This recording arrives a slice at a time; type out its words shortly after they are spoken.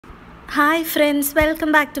Hi friends,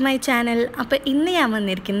 welcome back to my channel. അപ്പോൾ ഇന്ന് ഞാൻ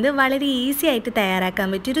വന്നിരിക്കുന്നത് വളരെ ഈസി ആയിട്ട് തയ്യാറാക്കാൻ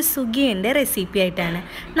പറ്റിയ ഒരു സുഗിയൻ്റെ റെസിപ്പി ആയിട്ടാണ്.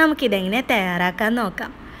 നമുക്കിതെങ്ങനെ തയ്യാറാക്കാൻ നോക്കാം.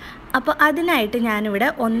 അപ്പോൾ അതിനായിട്ട് ഞാനിവിടെ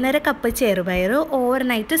 1.5 കപ്പ് ചെറുപയർ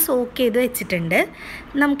ഓവർനൈറ്റ് സോക്ക് ചെയ്ത് വെച്ചിട്ടുണ്ട്.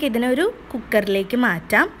 നമുക്കിതിനൊരു കുക്കറിലേക്ക്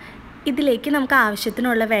മാറ്റാം. ഇതിലേക്ക് നമുക്ക്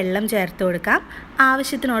ആവശ്യത്തിനുള്ള വെള്ളം ചേർത്ത് കൊടുക്കാം.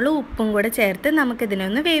 ആവശ്യത്തിനുള്ള ഉപ്പും കൂടെ ചേർത്ത്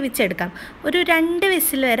നമുക്കിതിനൊന്ന് വേവിച്ചെടുക്കാം. ഒരു 2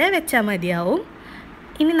 വിസിൽ വരെ വെച്ചാൽ മതിയാവും.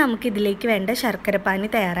 ഇനി നമുക്കിതിലേക്ക് വേണ്ട ശർക്കരപ്പാനി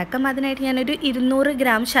തയ്യാറാക്കാം. അതിനായിട്ട് ഞാനൊരു 200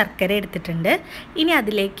 ഗ്രാം ശർക്കര എടുത്തിട്ടുണ്ട്. ഇനി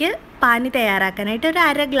അതിലേക്ക് പാനി തയ്യാറാക്കാനായിട്ട് ഒരു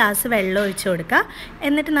 1/2 ഗ്ലാസ് വെള്ളം ഒഴിച്ചു കൊടുക്കുക.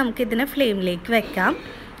 എന്നിട്ട് നമുക്കിതിനെ ഫ്ലെയിമിലേക്ക് വെക്കാം.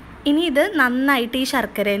 ഇനി ഇത് നന്നായിട്ട് ഈ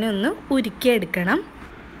ശർക്കരേനെ ഒന്ന് ഉരുക്കിയെടുക്കണം.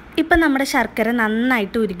 ഇപ്പം നമ്മുടെ ശർക്കര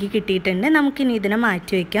നന്നായിട്ട് ഉരുക്കി കിട്ടിയിട്ടുണ്ട്. നമുക്കിനി ഇതിനെ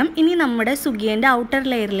മാറ്റി വയ്ക്കാം. ഇനി നമ്മുടെ സുഗിയൻ്റെ ഔട്ടർ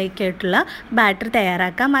ലെയറിലേക്കായിട്ടുള്ള ബാറ്റർ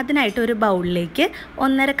തയ്യാറാക്കാം. അതിനായിട്ട് ഒരു ബൗളിലേക്ക്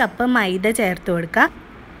 1.5 കപ്പ് മൈദ ചേർത്ത് കൊടുക്കുക.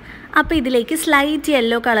 അപ്പോൾ ഇതിലേക്ക് സ്ലൈറ്റ്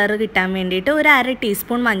യെല്ലോ കളർ കിട്ടാൻ വേണ്ടിയിട്ട് ഒരു 1/2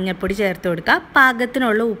 ടീസ്പൂൺ മഞ്ഞൾപ്പൊടി ചേർത്ത് കൊടുക്കുക.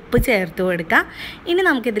 പാകത്തിനുള്ള ഉപ്പ് ചേർത്ത് കൊടുക്കുക. ഇനി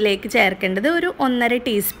നമുക്കിതിലേക്ക് ചേർക്കേണ്ടത് ഒരു 1.5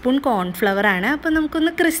 ടീസ്പൂൺ കോൺഫ്ലവർ ആണ്. അപ്പോൾ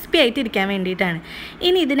നമുക്കൊന്ന് ക്രിസ്പി ആയിട്ട് ഇരിക്കാൻ വേണ്ടിയിട്ടാണ്.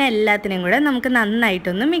 ഇനി ഇതിനെല്ലാത്തിനും കൂടെ നമുക്ക്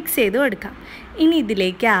നന്നായിട്ടൊന്ന് മിക്സ് ചെയ്ത് കൊടുക്കാം. ഇനി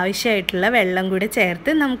ഇതിലേക്ക് ആവശ്യമായിട്ടുള്ള വെള്ളം കൂടെ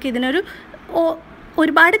ചേർത്ത് നമുക്കിതിനൊരു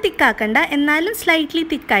ഒരുപാട് തിക്കാക്കണ്ട, എന്നാലും സ്ലൈറ്റ്ലി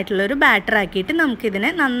തിക്കായിട്ടുള്ളൊരു ബാറ്റർ ആക്കിയിട്ട്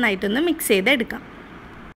നമുക്കിതിനെ നന്നായിട്ടൊന്ന് മിക്സ് ചെയ്തെടുക്കാം.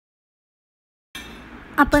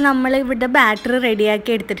 അപ്പോൾ നമ്മൾ ഇവിടെ ബാറ്റർ റെഡിയാക്കി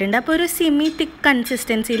എടുത്തിട്ടുണ്ട്. അപ്പോൾ ഒരു സെമി തിക്ക്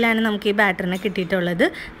കൺസിസ്റ്റൻസിയിലാണ് നമുക്ക് ഈ ബാറ്ററിനെ കിട്ടിയിട്ടുള്ളത്.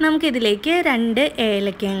 നമുക്കിതിലേക്ക് 2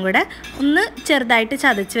 ഏലക്കയും കൂടെ ഒന്ന് ചെറുതായിട്ട്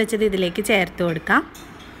ചതച്ച് വെച്ചത് ഇതിലേക്ക് ചേർത്ത് കൊടുക്കാം.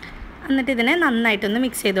 എന്നിട്ട് ഇതിനെ നന്നായിട്ടൊന്ന്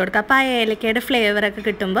മിക്സ് ചെയ്ത് കൊടുക്കാം. അപ്പോൾ ആ ഏലക്കയുടെ ഫ്ലേവറൊക്കെ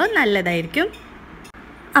കിട്ടുമ്പോൾ നല്ലതായിരിക്കും.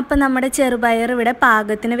 അപ്പോൾ നമ്മുടെ ചെറുപയർ ഇവിടെ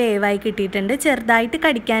പാകത്തിന് വേവായി കിട്ടിയിട്ടുണ്ട്. ചെറുതായിട്ട്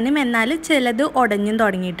കടിക്കാനും എന്നാൽ ചിലത് ഉടഞ്ഞും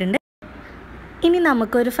തുടങ്ങിയിട്ടുണ്ട്. ഇനി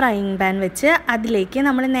നമുക്കൊരു ഫ്രൈയിങ് പാൻ വെച്ച് അതിലേക്ക്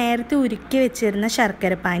നമ്മൾ നേരത്തെ ഉരുക്കി വെച്ചിരുന്ന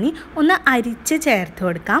ശർക്കരപ്പാനി ഒന്ന് അരിച്ച് ചേർത്ത്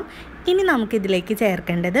കൊടുക്കാം. ഇനി നമുക്കിതിലേക്ക്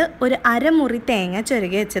ചേർക്കേണ്ടത് ഒരു 1/2 മുറി തേങ്ങ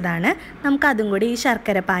ചുരുക്കി വെച്ചതാണ്. നമുക്കതും കൂടി ഈ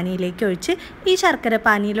ശർക്കരപ്പാനിയിലേക്ക് ഒഴിച്ച് ഈ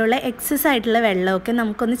ശർക്കരപ്പാനിയിലുള്ള എക്സസ് ആയിട്ടുള്ള വെള്ളമൊക്കെ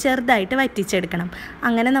നമുക്കൊന്ന് ചെറുതായിട്ട് വറ്റിച്ചെടുക്കണം.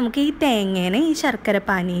 അങ്ങനെ നമുക്ക് ഈ തേങ്ങേനെ ഈ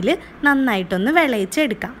ശർക്കരപ്പാനിയിൽ നന്നായിട്ടൊന്ന്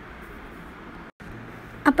വിളയിച്ചെടുക്കാം.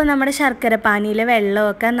 അപ്പോൾ നമ്മുടെ ശർക്കരപ്പാനിയിലെ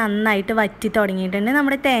വെള്ളമൊക്കെ നന്നായിട്ട് വറ്റി തുടങ്ങിയിട്ടുണ്ട്.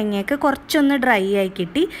 നമ്മുടെ തേങ്ങയൊക്കെ കുറച്ചൊന്ന് ഡ്രൈ ആയി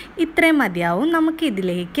കിട്ടി. ഇത്രയും മതിയാവും.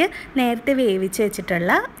 നമുക്കിതിലേക്ക് നേരത്തെ വേവിച്ച്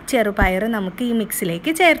വെച്ചിട്ടുള്ള ചെറുപയർ നമുക്ക് ഈ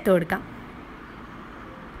മിക്സിലേക്ക് ചേർത്ത് കൊടുക്കാം.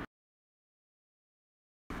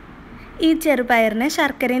 ഈ ചെറുപയറിനെ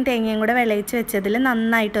ശർക്കരയും തേങ്ങയും കൂടെ വിളയിച്ച് വെച്ചതിൽ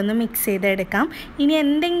നന്നായിട്ടൊന്ന് മിക്സ് ചെയ്തെടുക്കാം. ഇനി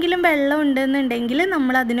എന്തെങ്കിലും വെള്ളം ഉണ്ടെന്നുണ്ടെങ്കിൽ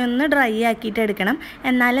നമ്മൾ അതിനൊന്ന് ഡ്രൈ ആക്കിയിട്ട് എടുക്കണം.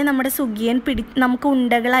 എന്നാലേ നമ്മുടെ സുഗിയൻ നമുക്ക്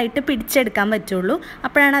ഉണ്ടകളായിട്ട് പിടിച്ചെടുക്കാൻ പറ്റുള്ളൂ.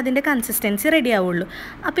 അപ്പോഴാണ് അതിൻ്റെ കൺസിസ്റ്റൻസി റെഡി ആവുള്ളൂ.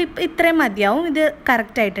 അപ്പോൾ ഇത്രയും മതിയാവും. ഇത്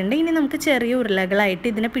കറക്റ്റായിട്ടുണ്ട്. ഇനി നമുക്ക് ചെറിയ ഉരുളകളായിട്ട്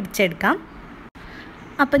ഇതിനെ പിടിച്ചെടുക്കാം.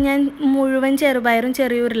 അപ്പം ഞാൻ മുഴുവൻ ചെറുപയറും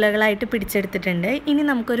ചെറിയ ഉരുളകളായിട്ട് പിടിച്ചെടുത്തിട്ടുണ്ട്. ഇനി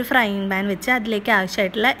നമുക്കൊരു ഫ്രൈയിങ് പാൻ വെച്ച് അതിലേക്ക്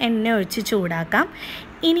ആവശ്യമായിട്ടുള്ള എണ്ണ ഒഴിച്ച് ചൂടാക്കാം.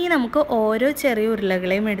 ഇനി നമുക്ക് ഓരോ ചെറിയ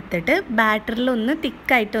ഉരുളകളെയും എടുത്തിട്ട് ബാറ്ററിലൊന്ന്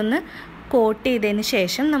തിക്കായിട്ടൊന്ന് കോട്ട് ചെയ്തതിന്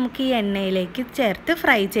ശേഷം നമുക്ക് ഈ എണ്ണയിലേക്ക് ചേർത്ത്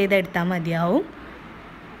ഫ്രൈ ചെയ്തെടുത്താൽ മതിയാവും.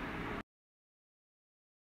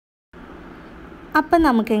 അപ്പം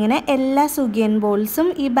നമുക്കിങ്ങനെ എല്ലാ സുഗിയൻ ബോൾസും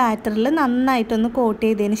ഈ ബാറ്ററിൽ നന്നായിട്ടൊന്ന് കോട്ട്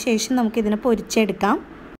ചെയ്തതിന് ശേഷം നമുക്കിതിനെ പൊരിച്ചെടുക്കാം.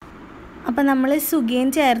 അപ്പോൾ നമ്മൾ സുഗിയൻ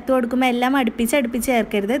ചേർത്ത് കൊടുക്കുമ്പോൾ എല്ലാം അടുപ്പിച്ച്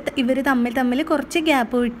ചേർക്കരുത്. ഇവർ തമ്മിൽ കുറച്ച്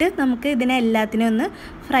ഗ്യാപ്പ് വിട്ട് നമുക്ക് ഇതിനെ എല്ലാത്തിനും ഒന്ന്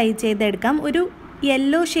ഫ്രൈ ചെയ്തെടുക്കാം. ഒരു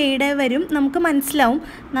യെല്ലോ ഷെയ്ഡ് വരും, നമുക്ക് മനസ്സിലാവും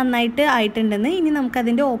നന്നായിട്ട് ആയിട്ടുണ്ടെന്ന്. ഇനി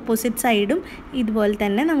നമുക്കതിൻ്റെ ഓപ്പോസിറ്റ് സൈഡും ഇതുപോലെ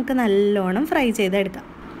തന്നെ നമുക്ക് നല്ലോണം ഫ്രൈ ചെയ്തെടുക്കാം.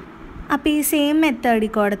 അപ്പോൾ ഈ സെയിം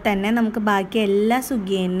മെത്തേഡിൽ കൂടെ തന്നെ നമുക്ക് ബാക്കി എല്ലാ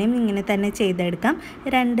സുഗിയനെയും ഇങ്ങനെ തന്നെ ചെയ്തെടുക്കാം.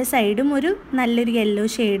 2 സൈഡും ഒരു നല്ലൊരു യെല്ലോ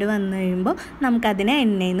ഷെയ്ഡ് വന്നു കഴിയുമ്പോൾ നമുക്കതിനെ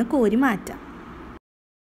എണ്ണയിൽ നിന്ന് കോരി മാറ്റാം.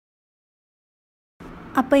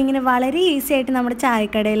 അപ്പോൾ ഇങ്ങനെ വളരെ ഈസി ആയിട്ട് നമ്മുടെ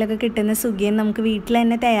ചായക്കടയിലൊക്കെ കിട്ടുന്ന സുഗിയൻ നമുക്ക് വീട്ടിൽ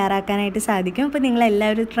തന്നെ തയ്യാറാക്കാനായിട്ട് സാധിക്കും. അപ്പോൾ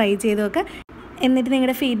നിങ്ങളെല്ലാവരും ട്രൈ ചെയ്ത് നോക്കുക. എന്നിട്ട്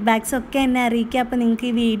നിങ്ങളുടെ ഫീഡ്ബാക്സ് ഒക്കെ എന്നെ അറിയിക്കുക. അപ്പോൾ നിങ്ങൾക്ക്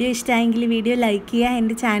ഈ വീഡിയോ ഇഷ്ടമായെങ്കിൽ വീഡിയോ ലൈക്ക് ചെയ്യുക.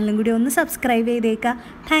 എൻ്റെ ചാനലും കൂടി ഒന്ന് സബ്സ്ക്രൈബ് ചെയ്തേക്കുക.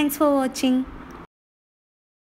 Thanks for watching.